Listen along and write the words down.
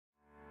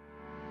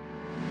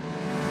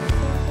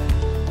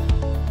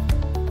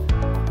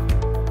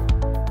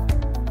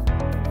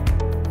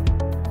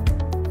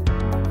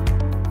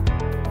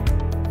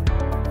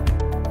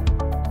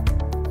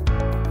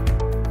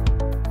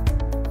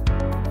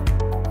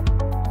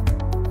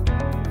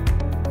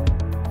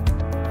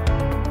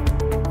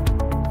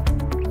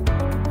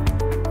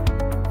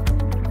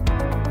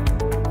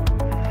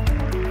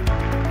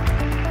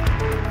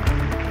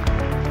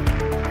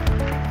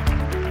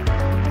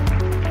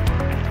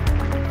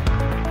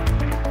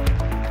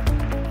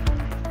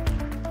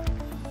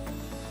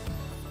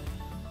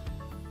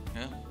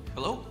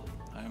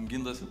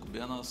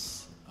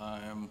Antanas.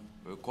 I'm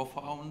a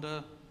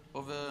co-founder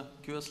of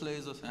QS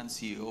Lasers and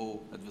CEO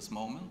at this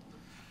moment.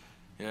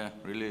 Yeah,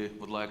 really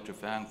would like to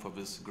thank for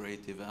this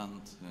great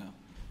event. Yeah,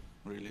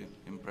 really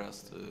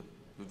impressed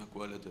with the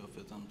quality of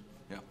it. And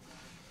yeah,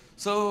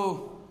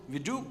 so we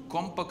do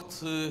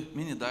compact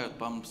mini diode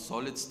pump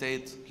solid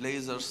state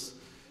lasers.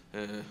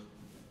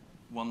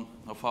 One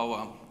of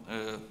our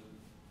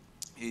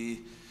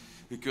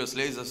QS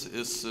Lasers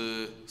is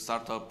a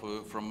startup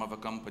from our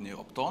company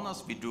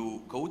Antanas. We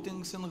do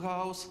coatings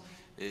in-house.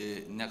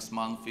 Next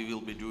month we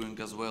will be doing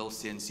as well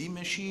CNC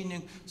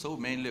machining. So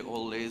mainly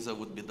all laser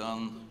would be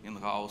done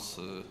in-house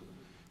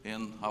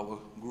in our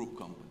group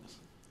companies.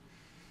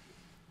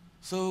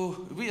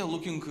 So we are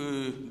looking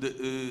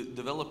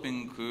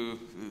developing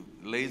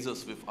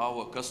lasers with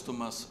our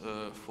customers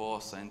for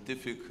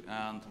scientific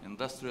and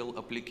industrial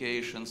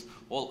applications.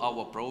 All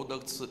our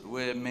products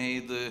were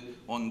made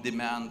on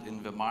demand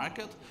in the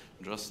market,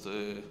 just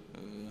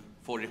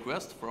for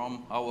request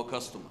from our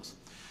customers.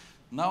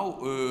 Now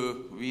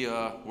we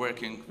are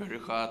working very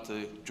hard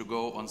to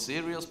go on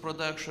serious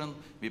production.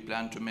 We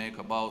plan to make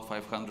about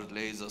 500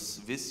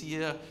 lasers this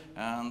year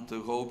and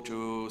hope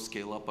to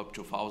scale up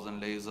to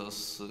 1,000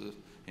 lasers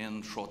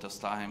in shortest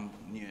time,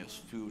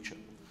 nearest future.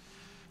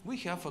 We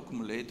have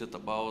accumulated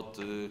about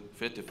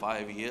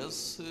 35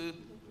 years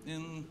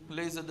in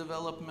laser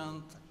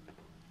development.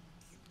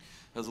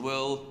 As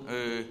well,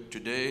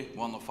 today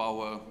one of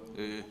our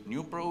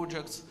new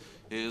projects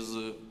is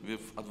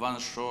with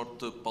advanced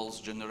short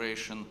pulse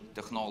generation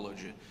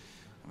technology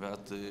that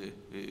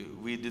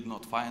we did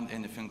not find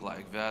anything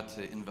like that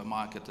in the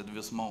market at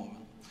this moment.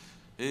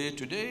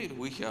 Today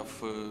we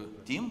have a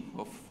team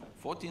of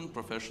 14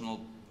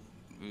 professional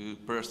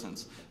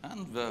persons,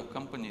 and the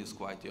company is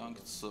quite young.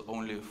 It's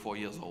only 4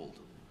 years old.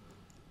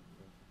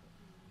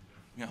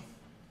 Yeah.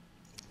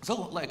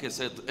 So, like I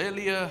said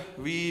earlier,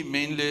 we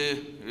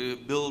mainly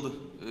build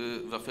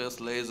the first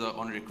laser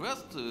on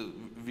request.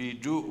 We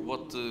do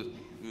what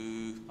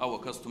our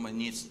customer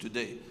needs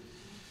today.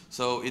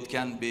 So it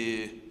can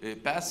be a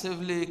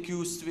passively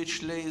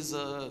Q-switch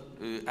laser,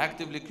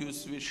 actively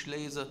Q-switch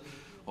laser.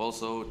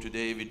 Also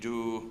today we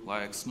do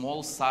like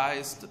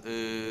small-sized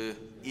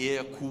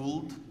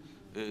air-cooled,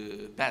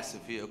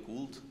 passive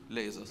air-cooled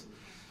lasers.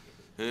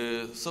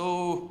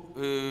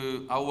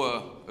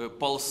 Our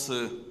pulse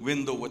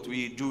window, what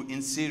we do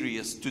in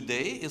series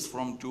today, is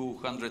from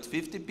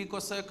 250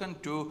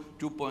 picosecond to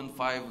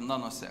 2.5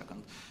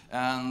 nanosecond.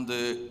 And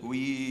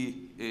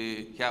we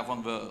have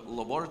on the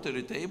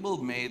laboratory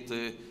table made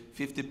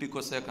 50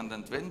 picosecond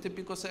and 20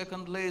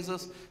 picosecond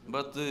lasers,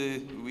 but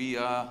we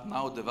are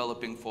now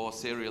developing for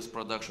serious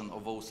production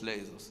of those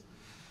lasers.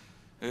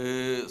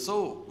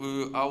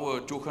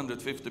 Our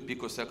 250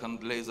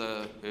 picosecond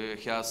laser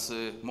has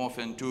more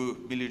than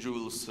 2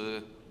 millijoules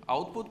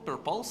output per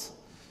pulse.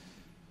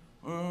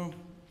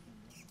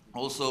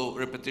 Also,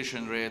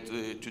 repetition rate,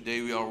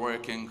 today we are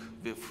working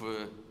with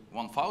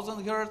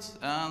 1000 hertz,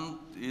 and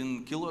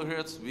in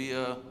kilohertz we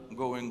are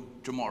going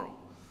tomorrow.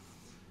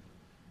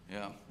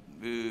 Yeah.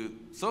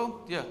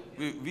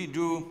 We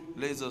do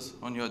lasers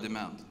on your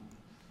demand.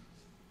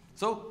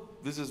 So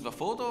this is the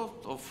photo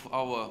of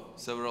our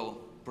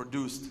several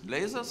produced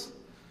lasers.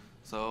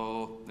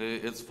 So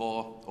it's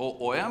for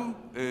OM,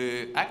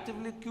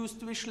 actively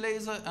Q-switch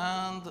laser,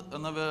 and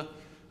another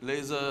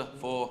laser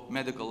for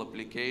medical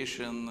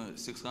application,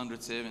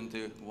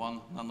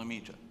 671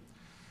 nanometer.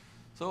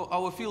 So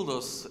our field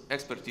of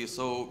expertise,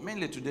 so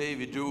mainly today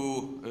we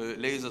do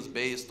lasers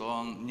based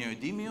on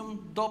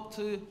neodymium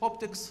doped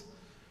optics.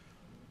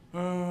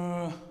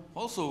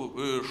 Also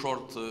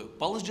short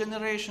pulse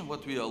generation.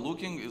 What we are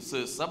looking is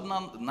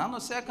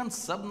sub-nanosecond,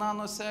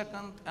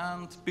 sub-nanosecond,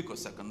 and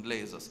picosecond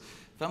lasers.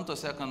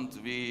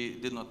 Femtosecond we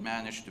did not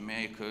manage to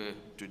make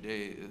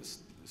today,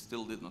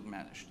 still did not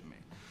manage to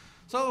make.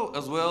 So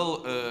as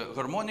well,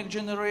 harmonic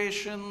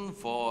generation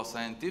for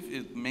scientific,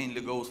 it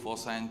mainly goes for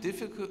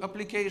scientific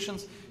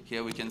applications.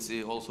 Here we can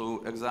see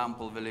also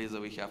example the laser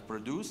we have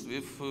produced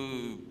with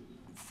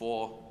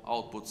 4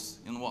 outputs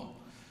in one.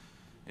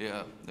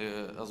 Yeah,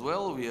 as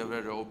well, we are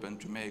very open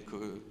to make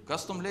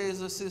custom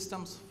laser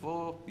systems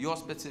for your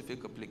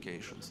specific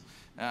applications.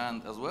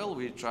 And as well,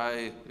 we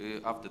try,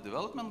 after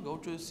development, go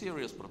to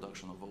serious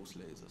production of those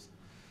lasers.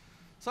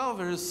 So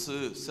there is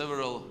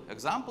several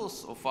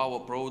examples of our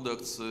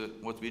products,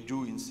 what we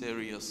do in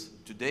series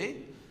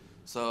today.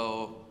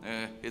 So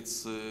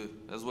it's,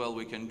 as well,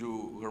 we can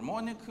do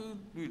harmonic,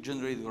 we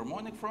generate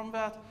harmonic from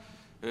that.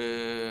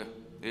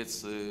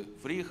 It's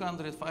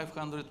 300,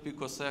 500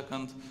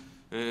 picosecond.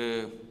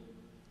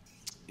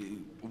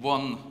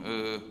 One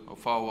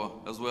of our,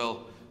 as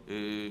well,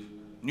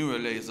 newer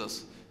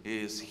lasers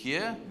is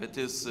here. That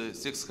is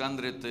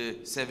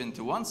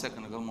 671,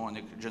 second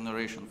harmonic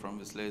generation from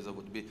this laser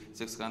would be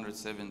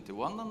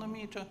 671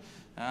 nanometer,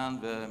 and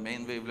the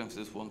main wavelength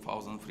is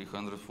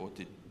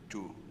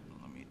 1342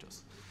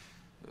 nanometers.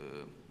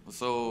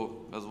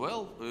 So as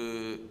well,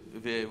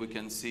 there we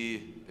can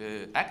see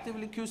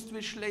actively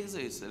Q-switch laser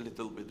is a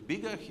little bit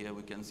bigger. Here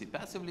we can see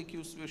passively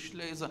Q-switch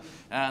laser,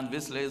 and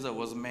this laser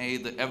was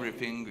made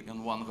everything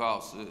in one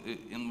house,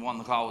 in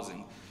one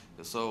housing.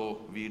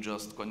 So we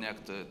just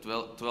connect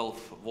 12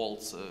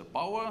 volts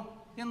power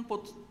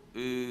input,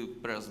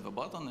 press the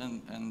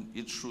button, and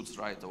it shoots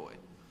right away.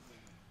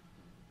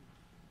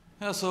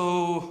 Yeah,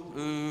 so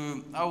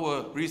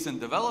our recent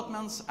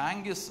developments,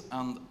 Angus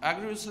and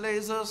Agrius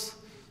lasers.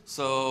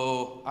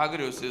 So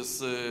Agrius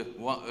is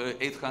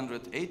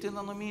 880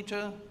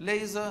 nanometer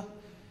laser.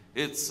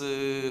 It's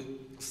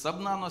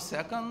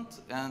sub-nanosecond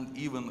and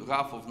even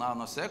half of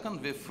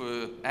nanosecond with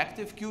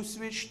active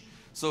Q-switch.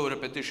 So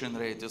repetition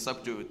rate is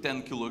up to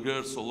 10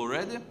 kilohertz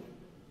already.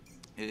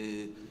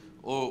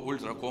 Or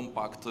ultra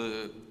compact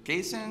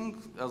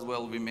casing as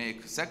well. We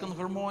make second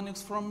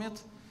harmonics from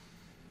it.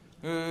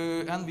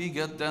 And we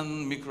get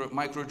then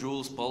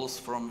microjoules pulse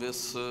from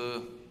this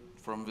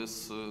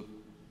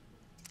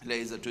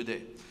laser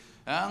today.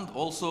 And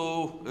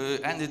also,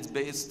 and it's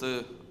based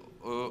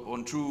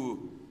on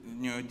true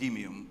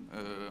neodymium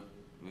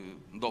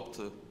doped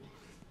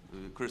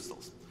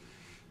crystals.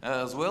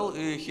 As well,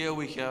 here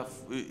we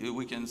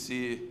can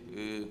see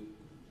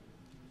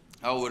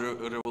our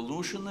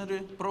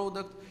revolutionary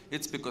product.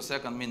 It's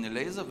picosecond mini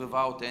laser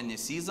without any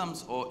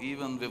seisms or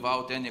even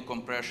without any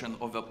compression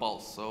of a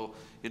pulse. So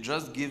it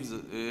just gives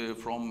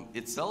from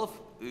itself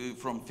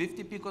from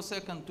 50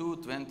 picosecond to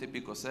 20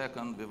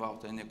 picosecond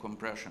without any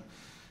compression.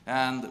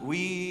 And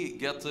we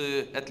get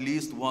at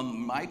least 1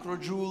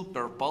 microjoule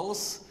per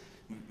pulse,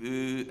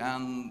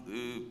 and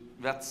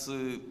that's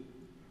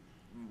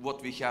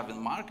what we have in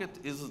market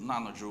is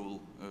nanojoule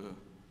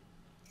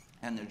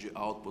energy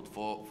output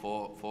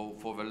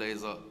for the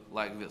laser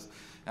like this.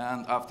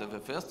 And after the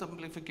first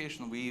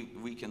amplification,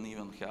 we can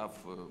even have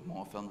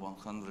more than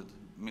 100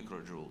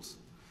 microjoules.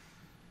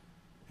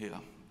 Yeah.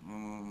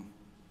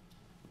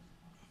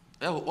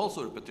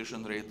 Also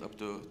repetition rate up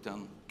to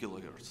 10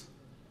 kilohertz.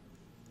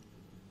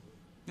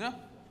 Yeah,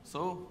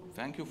 so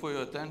thank you for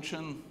your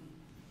attention.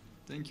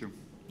 Thank you.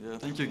 Yeah.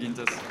 Thank you,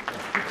 Gintas.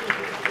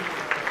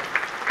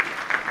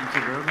 Thank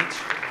you very much.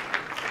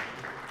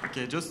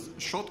 Okay, just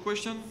short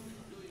question.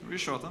 Very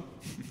short, huh?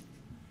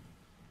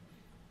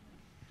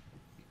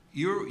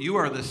 You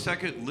are the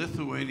second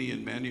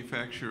Lithuanian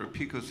manufacturer of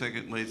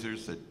picosecond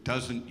lasers that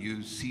doesn't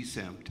use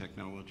CSAM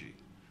technology.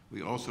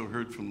 We also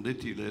heard from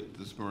Litilit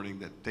this morning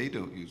that they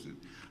don't use it.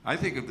 I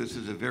think of this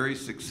as a very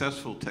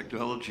successful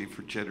technology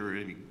for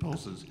generating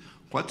pulses.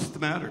 What's the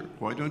matter?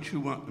 Why don't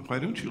you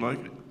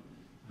like it?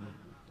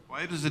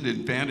 Why is it an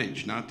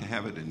advantage not to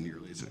have it in your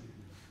laser?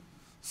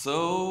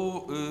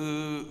 So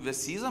the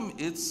CSAM,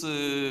 it's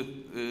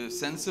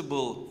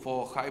sensible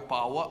for high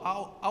power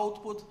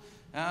output,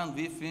 and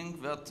we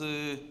think that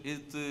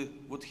it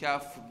would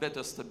have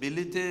better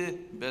stability,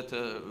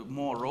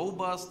 more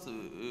robust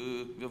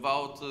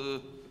without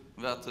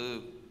that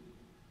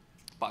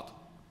part.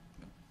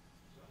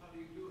 So how do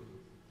you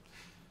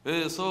do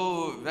it?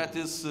 So that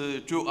is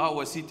to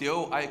our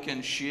CTO. I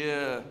can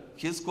share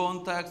his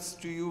contacts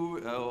to you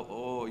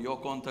or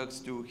your contacts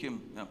to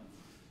him. Yeah.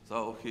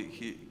 So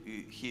he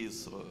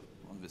is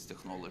on this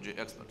technology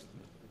expert.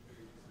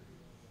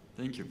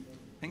 Thank you.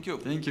 Thank you.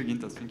 Thank you,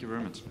 Gintas. Thank you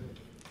very much.